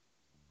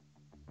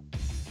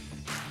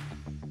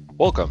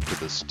Welcome to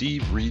the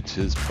Steve Reads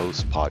His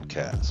Post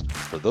podcast.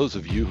 For those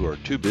of you who are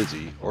too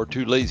busy or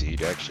too lazy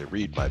to actually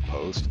read my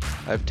post,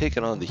 I've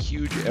taken on the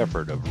huge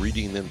effort of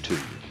reading them to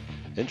you.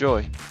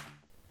 Enjoy.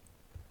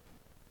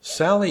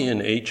 Sally in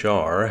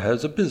HR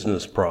has a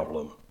business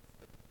problem.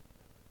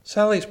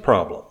 Sally's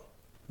problem: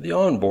 the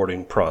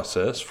onboarding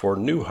process for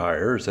new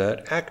hires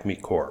at Acme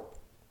Corp.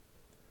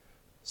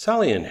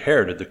 Sally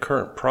inherited the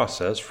current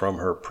process from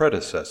her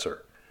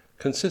predecessor,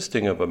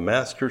 consisting of a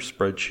master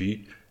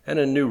spreadsheet and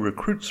a new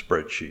recruit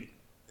spreadsheet.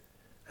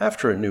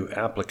 After a new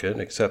applicant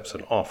accepts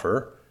an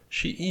offer,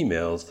 she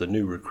emails the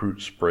new recruit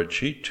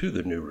spreadsheet to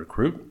the new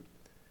recruit.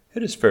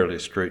 It is fairly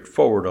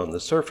straightforward on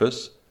the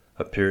surface,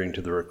 appearing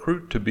to the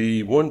recruit to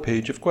be one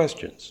page of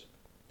questions.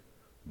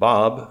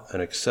 Bob, an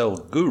Excel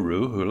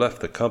guru who left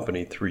the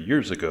company 3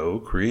 years ago,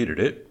 created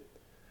it.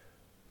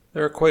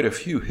 There are quite a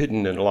few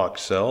hidden and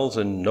locked cells,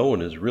 and no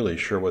one is really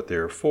sure what they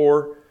are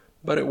for,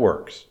 but it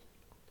works.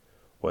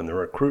 When the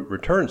recruit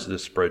returns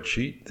this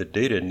spreadsheet, the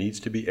data needs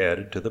to be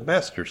added to the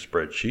master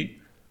spreadsheet,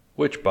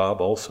 which Bob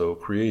also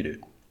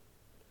created.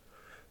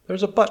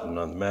 There's a button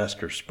on the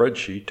master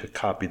spreadsheet to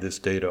copy this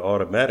data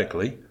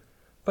automatically,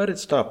 but it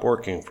stopped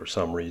working for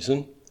some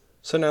reason,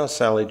 so now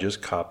Sally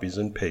just copies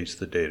and pastes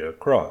the data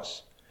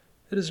across.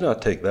 It does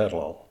not take that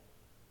long.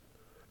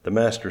 The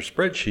master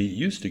spreadsheet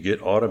used to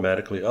get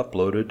automatically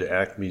uploaded to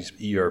Acme's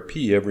ERP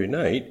every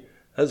night,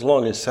 as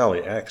long as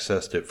Sally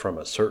accessed it from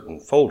a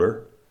certain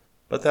folder,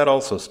 but that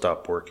also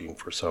stopped working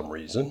for some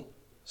reason,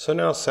 so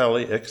now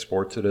Sally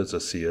exports it as a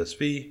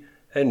CSV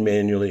and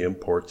manually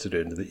imports it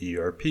into the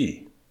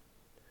ERP.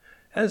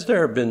 As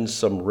there have been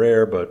some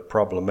rare but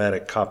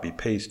problematic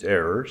copy-paste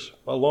errors,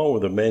 along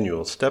with the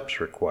manual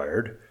steps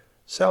required,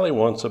 Sally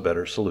wants a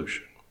better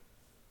solution.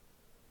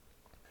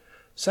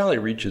 Sally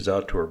reaches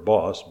out to her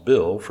boss,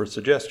 Bill, for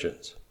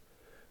suggestions.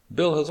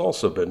 Bill has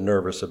also been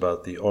nervous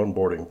about the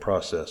onboarding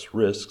process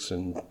risks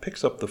and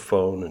picks up the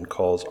phone and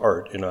calls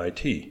Art in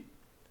IT.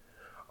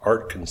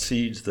 Art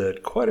concedes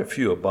that quite a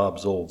few of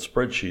Bob's old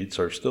spreadsheets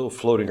are still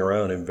floating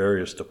around in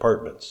various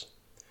departments.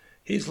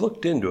 He's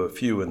looked into a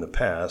few in the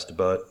past,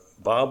 but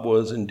Bob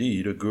was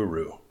indeed a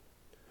guru.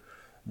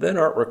 Then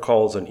Art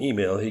recalls an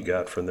email he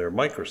got from their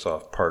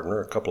Microsoft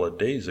partner a couple of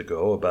days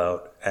ago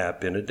about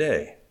App in a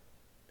Day.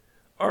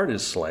 Art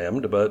is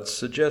slammed, but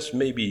suggests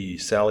maybe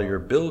Sally or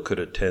Bill could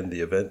attend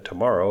the event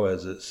tomorrow,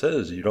 as it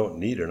says you don't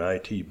need an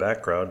IT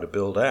background to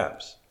build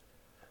apps.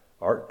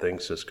 Art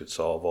thinks this could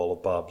solve all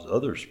of Bob's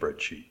other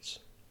spreadsheets.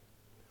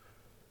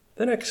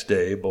 The next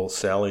day, both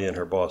Sally and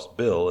her boss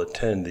Bill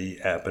attend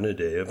the App in a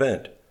Day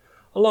event,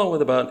 along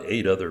with about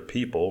 8 other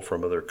people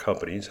from other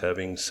companies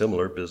having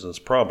similar business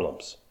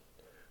problems.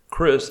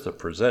 Chris, the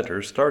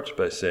presenter, starts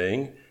by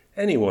saying,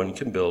 anyone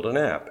can build an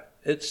app.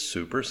 It's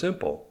super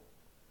simple.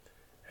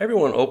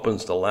 Everyone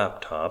opens the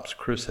laptops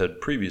Chris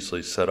had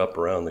previously set up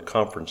around the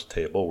conference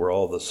table where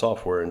all the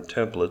software and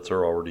templates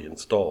are already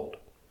installed.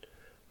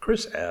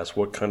 Chris asks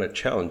what kind of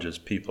challenges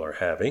people are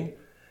having,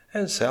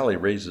 and Sally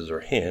raises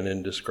her hand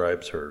and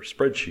describes her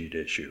spreadsheet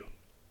issue.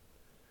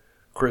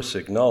 Chris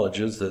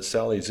acknowledges that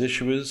Sally's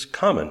issue is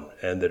common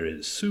and that it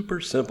is super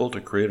simple to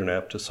create an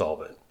app to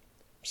solve it.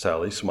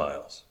 Sally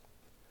smiles.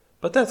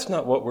 But that's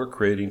not what we're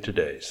creating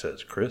today,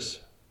 says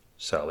Chris.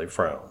 Sally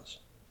frowns.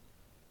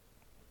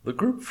 The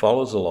group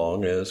follows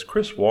along as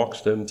Chris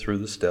walks them through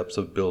the steps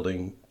of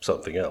building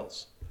something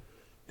else.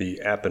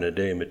 The App in a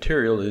Day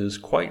material is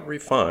quite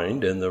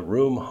refined and the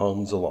room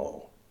hums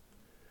along.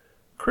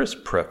 Chris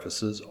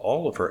prefaces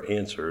all of her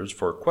answers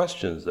for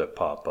questions that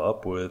pop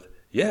up with,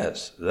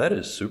 yes, that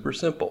is super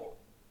simple.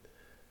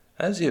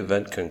 As the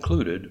event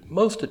concluded,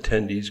 most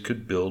attendees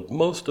could build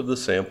most of the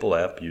sample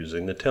app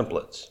using the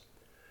templates.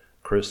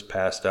 Chris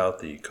passed out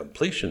the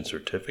completion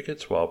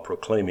certificates while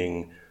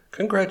proclaiming,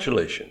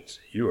 congratulations,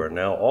 you are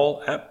now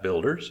all app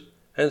builders,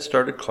 and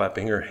started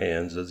clapping her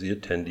hands as the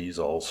attendees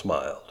all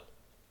smiled.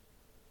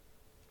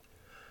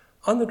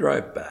 On the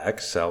drive back,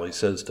 Sally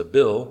says to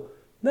Bill,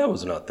 that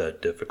was not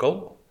that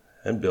difficult.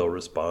 And Bill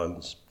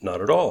responds,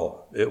 not at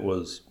all. It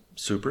was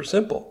super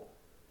simple.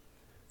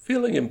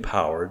 Feeling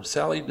empowered,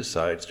 Sally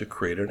decides to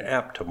create an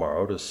app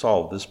tomorrow to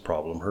solve this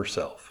problem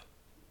herself.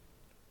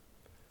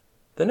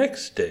 The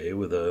next day,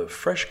 with a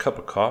fresh cup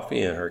of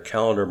coffee and her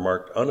calendar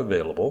marked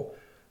unavailable,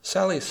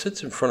 Sally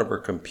sits in front of her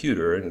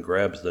computer and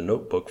grabs the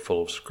notebook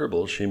full of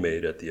scribbles she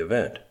made at the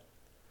event.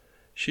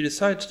 She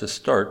decides to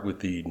start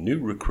with the new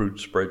recruit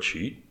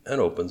spreadsheet and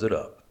opens it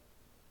up.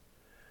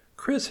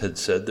 Chris had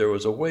said there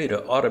was a way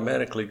to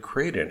automatically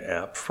create an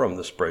app from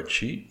the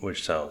spreadsheet,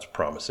 which sounds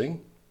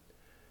promising.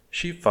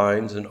 She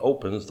finds and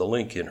opens the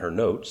link in her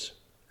notes,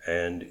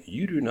 and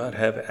you do not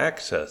have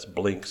access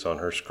blinks on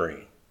her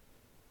screen.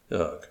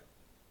 Ugh.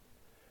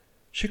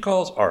 She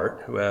calls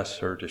Art, who asks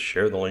her to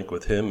share the link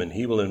with him and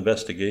he will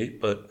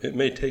investigate, but it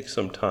may take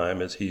some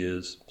time as he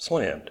is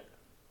slammed.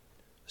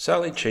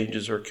 Sally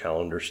changes her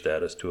calendar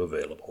status to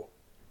available.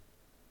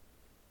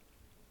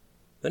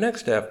 The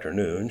next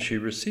afternoon, she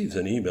receives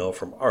an email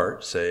from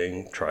Art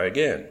saying, try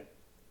again.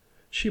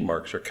 She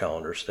marks her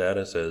calendar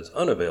status as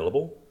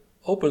unavailable,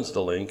 opens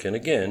the link, and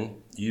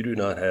again, "You do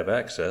not have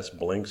access"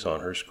 blinks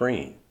on her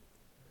screen.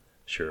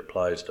 She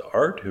replies to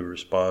Art, who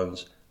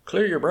responds,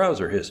 "Clear your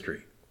browser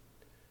history."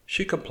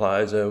 She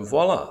complies, and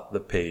voila, the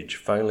page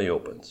finally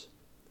opens.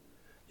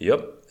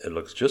 Yep, it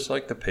looks just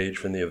like the page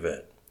from the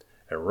event.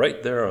 And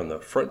right there on the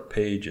front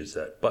page is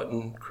that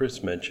button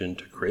Chris mentioned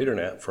to create an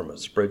app from a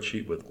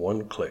spreadsheet with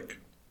one click.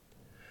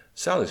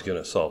 Sally's going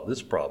to solve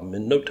this problem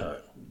in no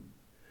time.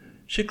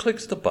 She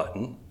clicks the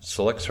button,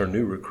 selects her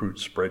new recruit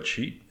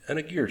spreadsheet, and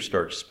a gear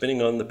starts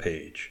spinning on the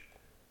page.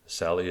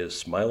 Sally is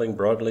smiling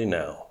broadly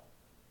now.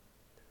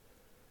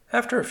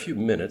 After a few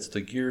minutes,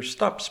 the gear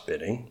stops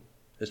spinning.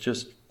 It's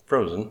just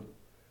frozen.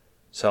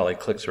 Sally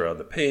clicks around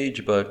the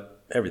page,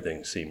 but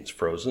everything seems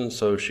frozen,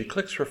 so she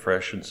clicks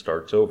refresh and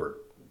starts over.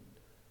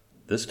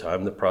 This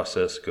time the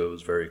process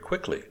goes very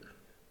quickly.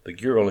 The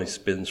gear only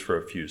spins for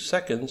a few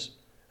seconds,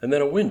 and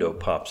then a window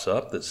pops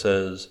up that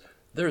says,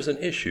 "There's an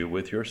issue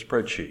with your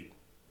spreadsheet.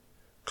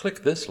 Click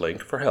this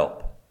link for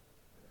help."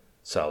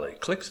 Sally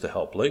clicks the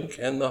help link,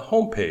 and the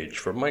home page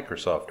from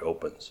Microsoft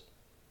opens.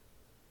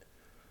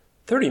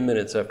 30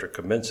 minutes after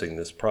commencing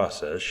this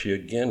process, she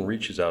again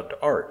reaches out to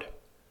Art.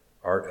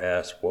 Art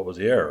asks what was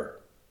the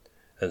error,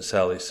 and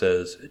Sally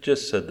says it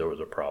just said there was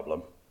a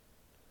problem.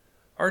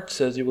 Art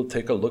says he will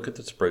take a look at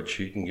the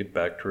spreadsheet and get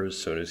back to her as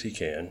soon as he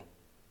can.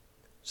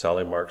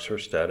 Sally marks her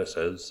status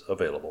as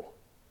available.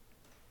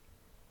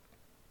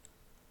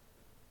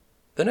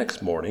 The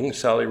next morning,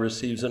 Sally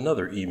receives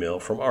another email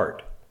from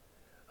Art.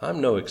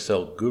 "I'm no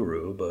Excel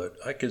guru, but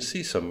I can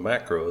see some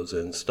macros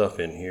and stuff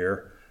in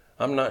here.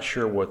 I'm not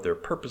sure what their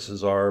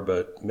purposes are,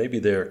 but maybe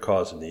they are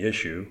causing the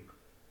issue.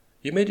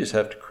 You may just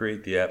have to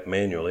create the app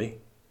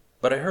manually,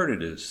 but I heard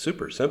it is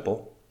super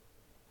simple."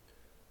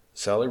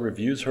 Sally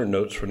reviews her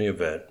notes from the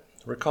event,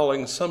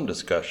 recalling some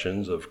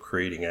discussions of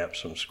creating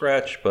apps from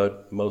scratch,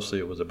 but mostly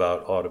it was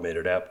about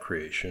automated app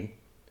creation.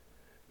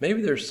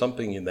 Maybe there's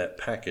something in that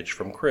package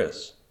from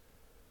Chris.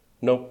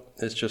 Nope,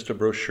 it's just a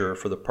brochure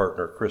for the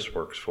partner Chris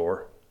works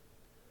for.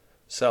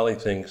 Sally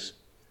thinks,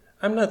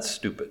 "I'm not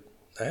stupid.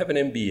 I have an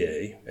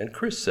MBA, and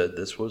Chris said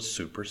this was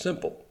super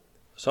simple,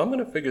 so I'm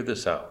going to figure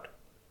this out."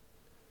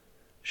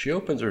 She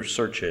opens her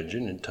search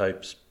engine and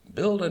types,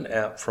 "Build an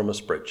app from a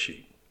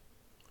spreadsheet."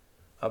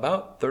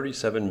 About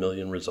 37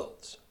 million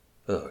results.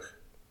 Ugh.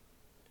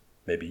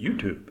 Maybe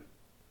YouTube.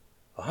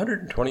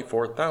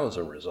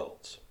 124,000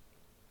 results.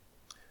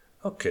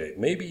 Okay,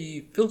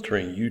 maybe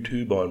filtering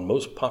YouTube on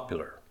most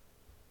popular.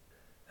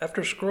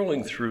 After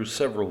scrolling through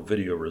several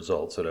video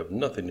results that have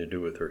nothing to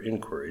do with her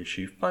inquiry,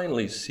 she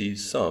finally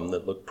sees some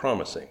that look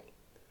promising.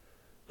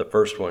 The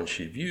first one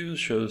she views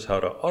shows how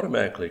to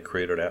automatically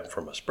create an app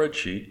from a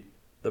spreadsheet,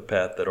 the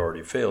path that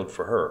already failed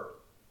for her.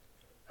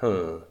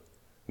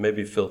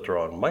 Maybe filter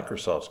on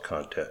Microsoft's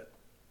content.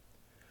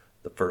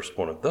 The first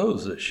one of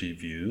those that she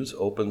views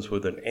opens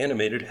with an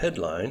animated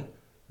headline,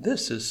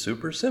 "This is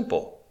super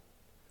simple."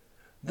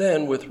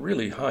 Then, with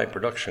really high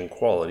production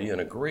quality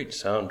and a great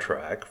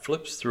soundtrack,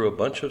 flips through a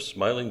bunch of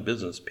smiling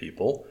business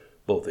people,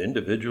 both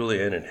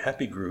individually and in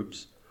happy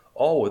groups,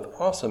 all with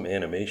awesome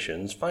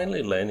animations,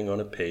 finally landing on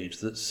a page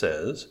that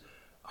says,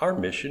 "Our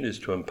mission is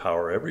to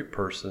empower every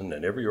person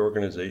and every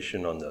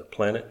organization on the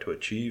planet to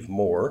achieve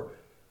more,"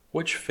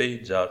 which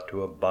fades out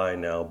to a Buy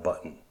Now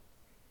button.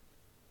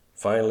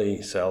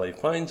 Finally, Sally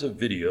finds a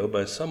video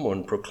by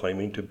someone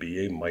proclaiming to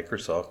be a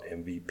Microsoft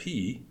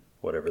MVP,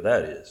 whatever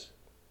that is.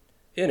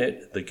 In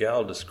it, the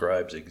gal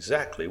describes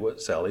exactly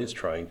what Sally is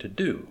trying to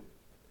do.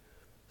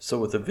 So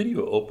with the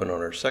video open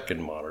on her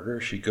second monitor,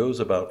 she goes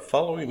about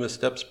following the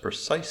steps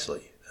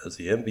precisely as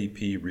the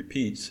MVP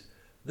repeats,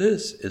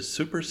 "This is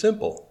super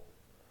simple.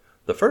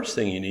 The first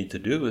thing you need to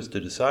do is to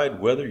decide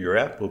whether your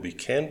app will be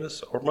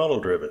Canvas or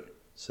model-driven,"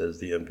 says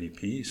the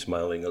MVP,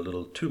 smiling a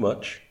little too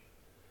much.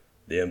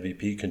 The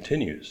MVP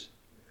continues,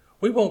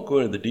 "We won't go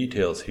into the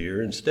details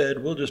here.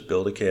 Instead, we'll just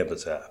build a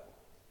Canvas app."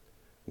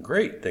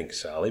 Great, thinks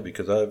Sally,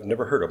 because I've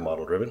never heard of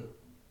model-driven.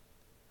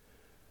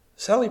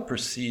 Sally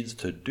proceeds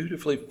to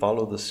dutifully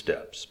follow the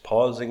steps,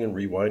 pausing and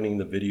rewinding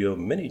the video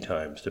many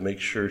times to make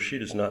sure she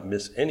does not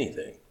miss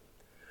anything.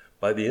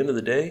 By the end of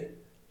the day,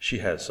 she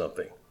has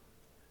something.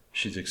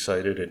 She's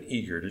excited and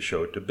eager to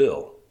show it to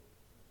Bill.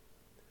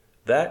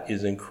 "That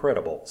is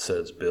incredible,"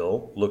 says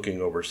Bill,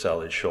 looking over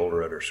Sally's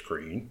shoulder at her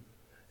screen.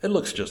 "It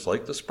looks just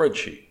like the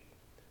spreadsheet."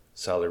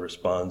 Sally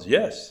responds,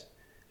 "Yes,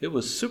 it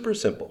was super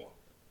simple."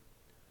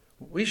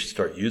 "We should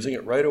start using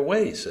it right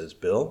away," says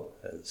Bill,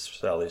 and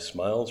Sally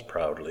smiles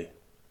proudly.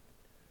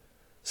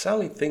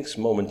 Sally thinks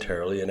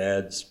momentarily and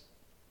adds,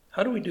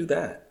 "How do we do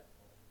that?"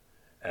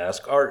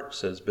 "Ask Art,"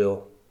 says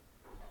Bill.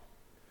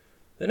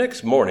 The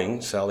next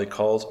morning, Sally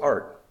calls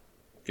Art.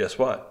 "Guess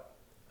what?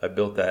 I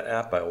built that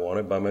app I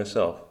wanted by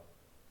myself."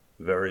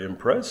 "Very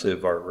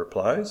impressive," Art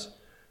replies.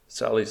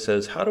 Sally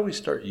says, "How do we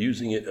start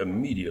using it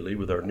immediately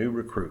with our new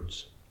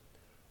recruits?"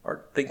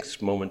 Art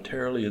thinks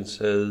momentarily and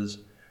says,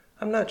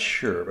 "I'm not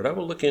sure, but I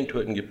will look into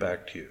it and get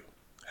back to you.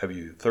 Have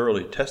you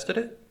thoroughly tested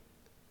it?"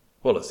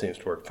 "Well, it seems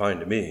to work fine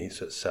to me,"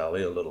 says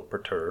Sally, a little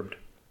perturbed.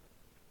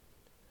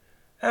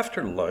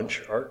 After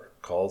lunch, Art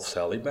calls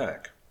Sally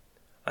back.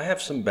 I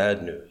have some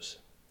bad news.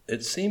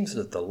 It seems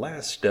that the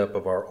last step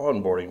of our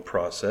onboarding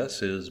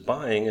process is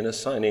buying and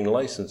assigning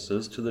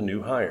licenses to the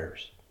new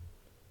hires.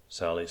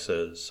 Sally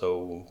says,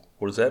 "So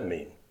what does that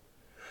mean?"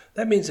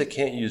 "That means they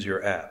can't use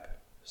your app,"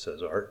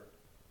 says Art.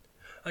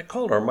 "I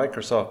called our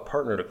Microsoft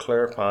partner to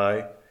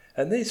clarify,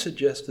 and they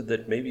suggested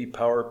that maybe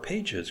Power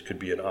Pages could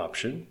be an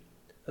option,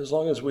 as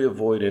long as we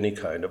avoid any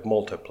kind of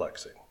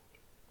multiplexing."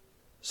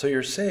 "So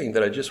you're saying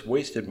that I just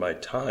wasted my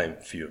time,"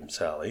 fumed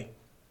Sally.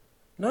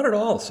 "Not at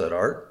all," said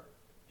Art.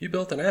 "You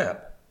built an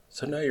app,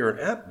 so now you're an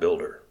app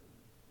builder."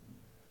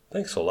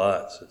 "Thanks a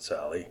lot," said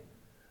Sally,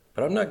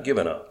 "but I'm not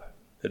giving up.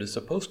 It is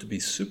supposed to be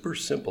super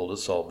simple to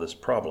solve this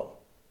problem.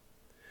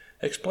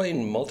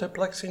 Explain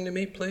multiplexing to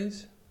me,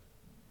 please."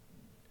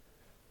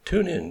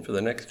 Tune in for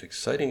the next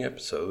exciting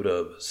episode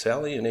of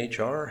Sally in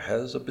HR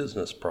Has a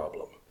Business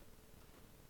Problem.